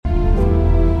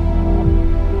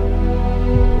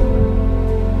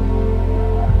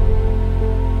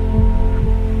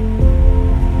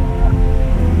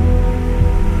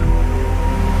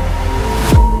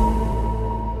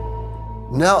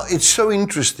Now, it's so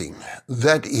interesting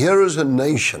that here is a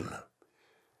nation.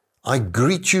 I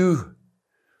greet you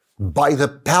by the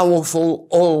powerful,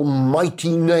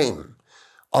 almighty name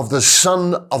of the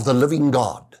Son of the living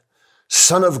God,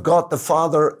 Son of God the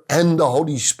Father and the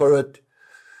Holy Spirit,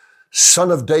 Son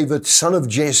of David, Son of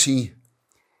Jesse,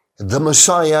 the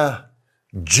Messiah,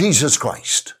 Jesus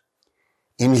Christ.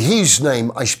 In His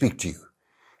name I speak to you.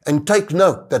 And take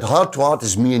note that heart to heart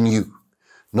is me and you,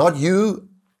 not you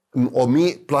or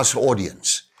me plus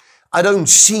audience. I don't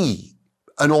see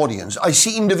an audience. I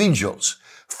see individuals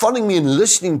following me and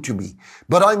listening to me.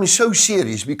 But I'm so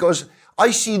serious because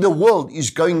I see the world is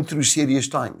going through serious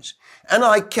times. And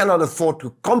I cannot afford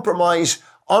to compromise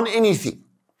on anything.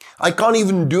 I can't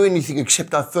even do anything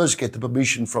except I first get the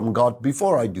permission from God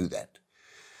before I do that.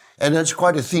 And that's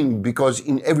quite a thing because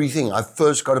in everything, I've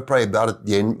first got to pray about it.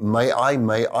 Then may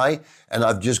I, and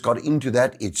I've just got into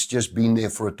that. It's just been there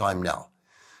for a time now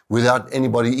without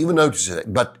anybody even noticing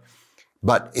it.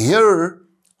 But here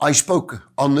I spoke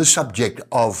on the subject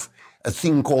of a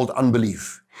thing called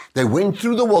unbelief. They went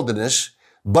through the wilderness,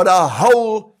 but a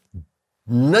whole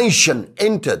nation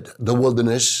entered the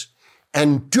wilderness,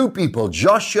 and two people,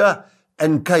 Joshua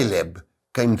and Caleb,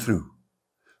 came through.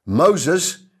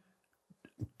 Moses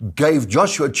gave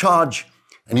Joshua charge,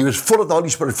 and he was full of the Holy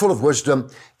Spirit, full of wisdom,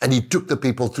 and he took the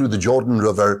people through the Jordan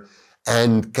River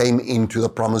and came into the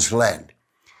promised land.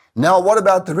 Now, what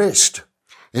about the rest?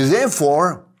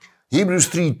 Therefore, Hebrews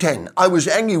 3:10, I was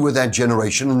angry with that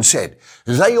generation and said,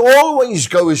 they always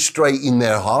go astray in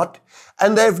their heart,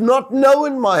 and they have not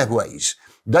known my ways.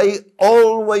 They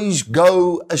always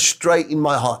go astray in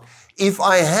my heart. If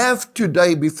I have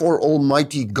today before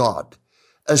Almighty God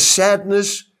a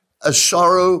sadness, a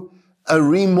sorrow, a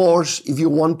remorse, if you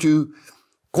want to,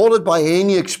 call it by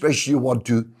any expression you want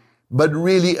to, but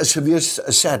really a severe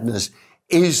sadness,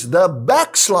 is the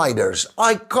backsliders.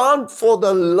 I can't for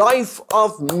the life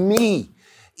of me,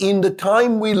 in the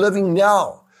time we're living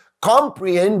now,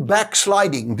 comprehend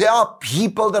backsliding. There are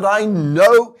people that I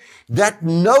know that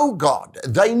know God.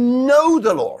 They know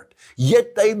the Lord,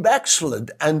 yet they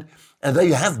backslid and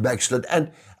they have backslid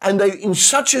and they're in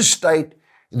such a state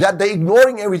that they're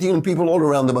ignoring everything and people all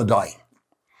around them are dying.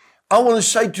 I want to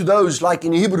say to those like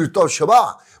in Hebrew,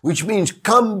 Toshaba, which means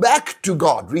come back to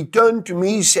God. Return to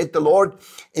me, said the Lord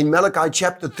in Malachi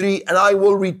chapter 3, and I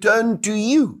will return to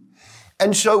you.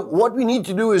 And so what we need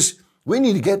to do is we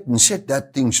need to get and set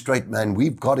that thing straight, man.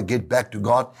 We've got to get back to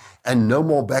God and no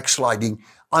more backsliding.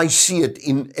 I see it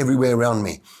in everywhere around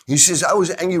me. He says, I was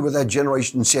angry with that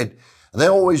generation and said, they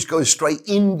always go astray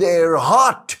in their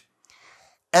heart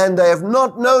and they have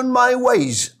not known my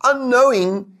ways.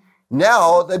 Unknowing,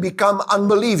 now they become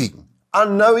unbelieving.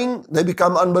 Unknowing, they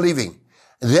become unbelieving.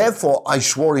 Therefore, I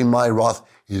swore in my wrath,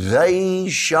 they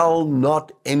shall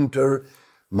not enter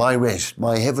my rest,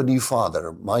 my heavenly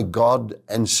Father, my God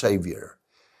and Savior,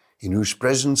 in whose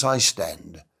presence I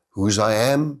stand, whose I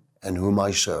am and whom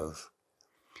I serve.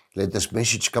 Let this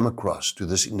message come across to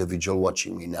this individual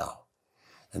watching me now,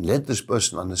 and let this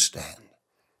person understand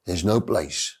there's no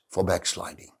place for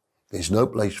backsliding. There's no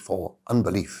place for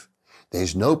unbelief.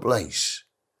 There's no place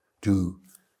to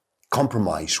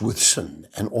compromise with sin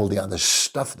and all the other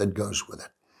stuff that goes with it,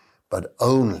 but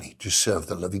only to serve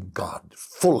the living God,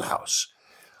 full house.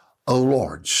 Oh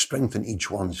Lord, strengthen each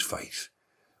one's faith.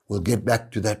 We'll get back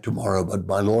to that tomorrow, but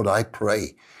my Lord, I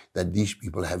pray that these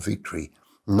people have victory,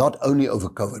 not only over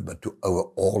COVID, but over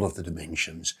all of the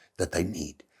dimensions that they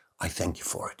need. I thank you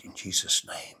for it in Jesus'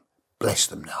 name. Bless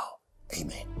them now.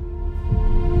 Amen.